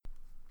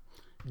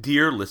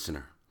Dear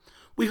listener,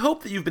 we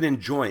hope that you've been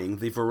enjoying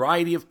the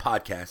variety of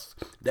podcasts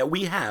that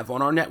we have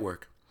on our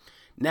network.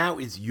 Now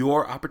is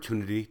your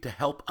opportunity to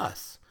help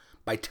us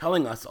by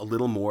telling us a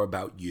little more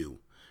about you.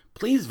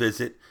 Please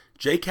visit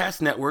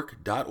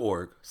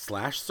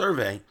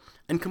jcastnetwork.org/survey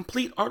and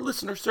complete our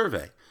listener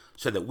survey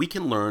so that we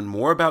can learn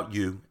more about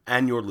you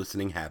and your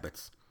listening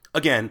habits.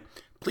 Again,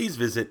 please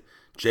visit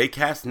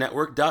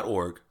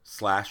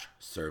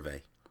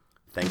jcastnetwork.org/survey.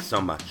 Thanks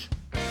so much.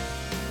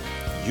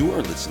 You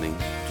are listening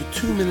to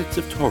 2 Minutes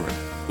of Torah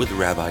with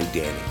Rabbi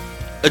Danny,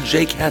 a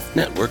JCast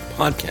Network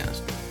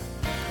podcast.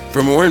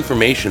 For more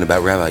information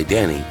about Rabbi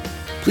Danny,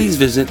 please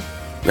visit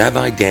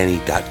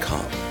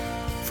rabbidanny.com.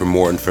 For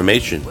more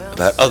information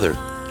about other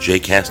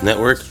JCast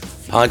Network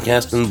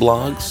podcasts and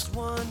blogs,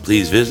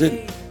 please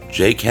visit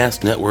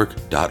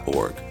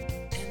jcastnetwork.org.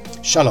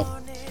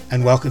 Shalom,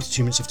 and welcome to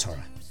 2 Minutes of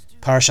Torah,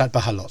 Parashat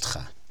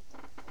Bahalotcha,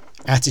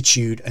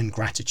 Attitude and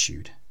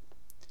Gratitude.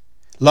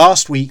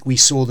 Last week we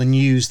saw the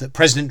news that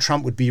President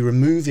Trump would be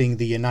removing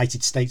the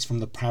United States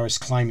from the Paris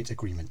Climate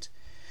Agreement.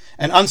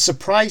 And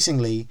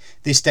unsurprisingly,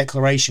 this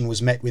declaration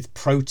was met with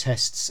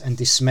protests and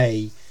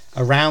dismay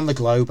around the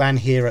globe and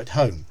here at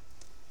home.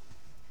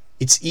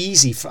 It's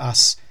easy for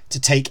us to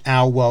take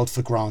our world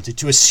for granted,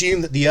 to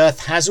assume that the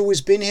earth has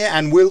always been here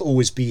and will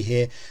always be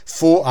here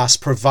for us,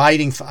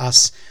 providing for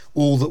us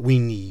all that we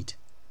need.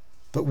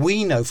 But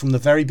we know from the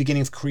very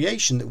beginning of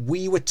creation that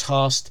we were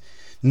tasked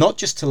not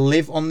just to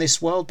live on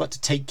this world, but to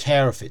take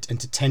care of it and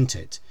to tend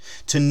it,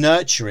 to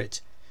nurture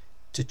it,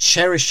 to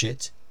cherish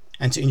it,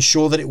 and to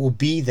ensure that it will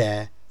be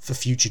there for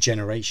future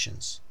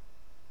generations.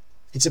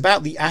 It's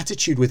about the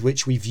attitude with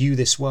which we view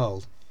this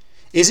world.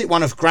 Is it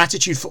one of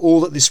gratitude for all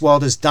that this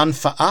world has done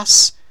for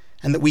us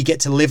and that we get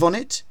to live on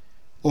it?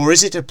 Or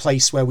is it a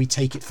place where we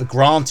take it for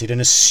granted and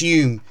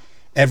assume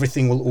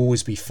everything will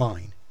always be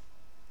fine?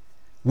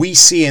 We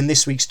see in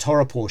this week's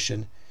Torah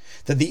portion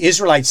that the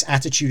Israelites'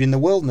 attitude in the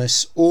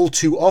wilderness all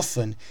too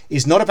often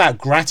is not about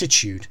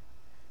gratitude,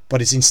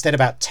 but is instead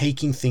about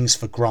taking things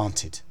for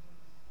granted.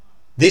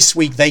 This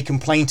week they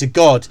complain to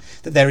God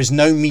that there is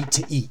no meat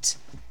to eat,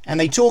 and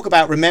they talk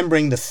about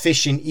remembering the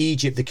fish in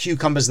Egypt, the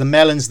cucumbers, the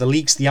melons, the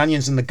leeks, the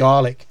onions and the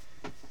garlic.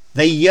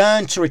 They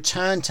yearn to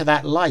return to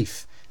that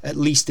life, at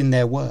least in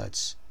their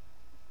words.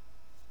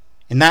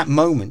 In that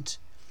moment,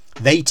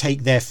 they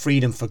take their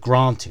freedom for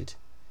granted.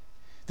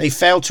 They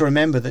fail to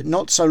remember that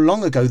not so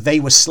long ago they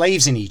were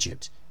slaves in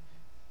Egypt,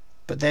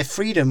 but their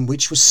freedom,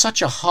 which was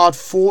such a hard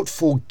fought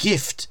for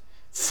gift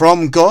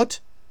from God,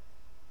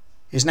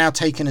 is now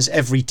taken as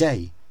every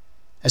day,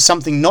 as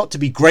something not to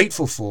be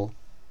grateful for,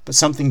 but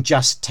something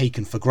just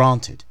taken for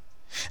granted.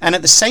 And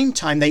at the same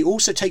time, they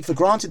also take for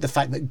granted the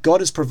fact that God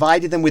has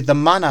provided them with the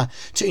manna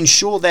to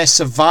ensure their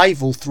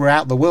survival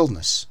throughout the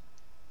wilderness.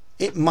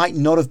 It might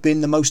not have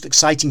been the most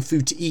exciting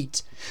food to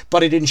eat,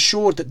 but it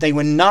ensured that they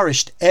were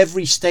nourished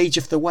every stage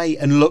of the way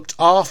and looked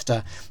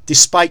after,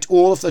 despite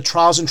all of the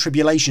trials and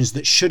tribulations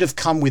that should have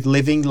come with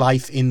living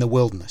life in the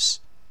wilderness.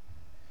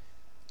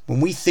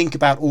 When we think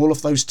about all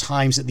of those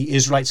times that the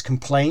Israelites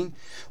complain,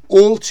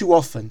 all too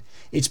often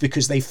it's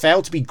because they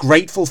fail to be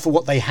grateful for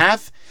what they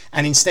have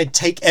and instead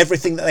take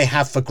everything that they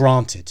have for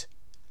granted.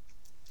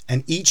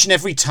 And each and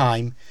every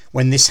time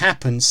when this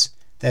happens,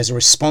 there's a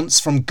response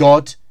from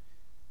God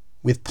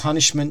with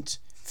punishment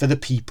for the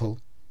people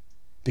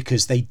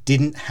because they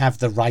didn't have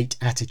the right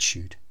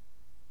attitude.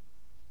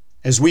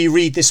 As we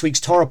read this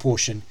week's Torah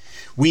portion,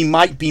 we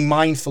might be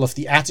mindful of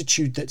the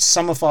attitude that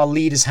some of our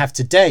leaders have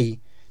today,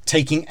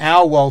 taking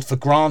our world for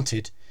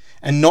granted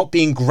and not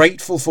being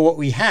grateful for what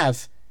we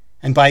have,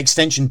 and by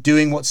extension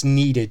doing what's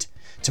needed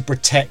to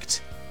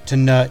protect, to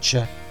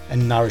nurture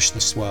and nourish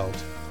this world.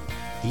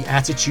 The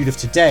attitude of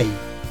today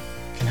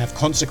can have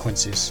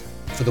consequences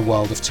for the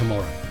world of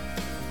tomorrow.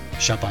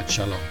 Shabbat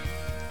Shalom.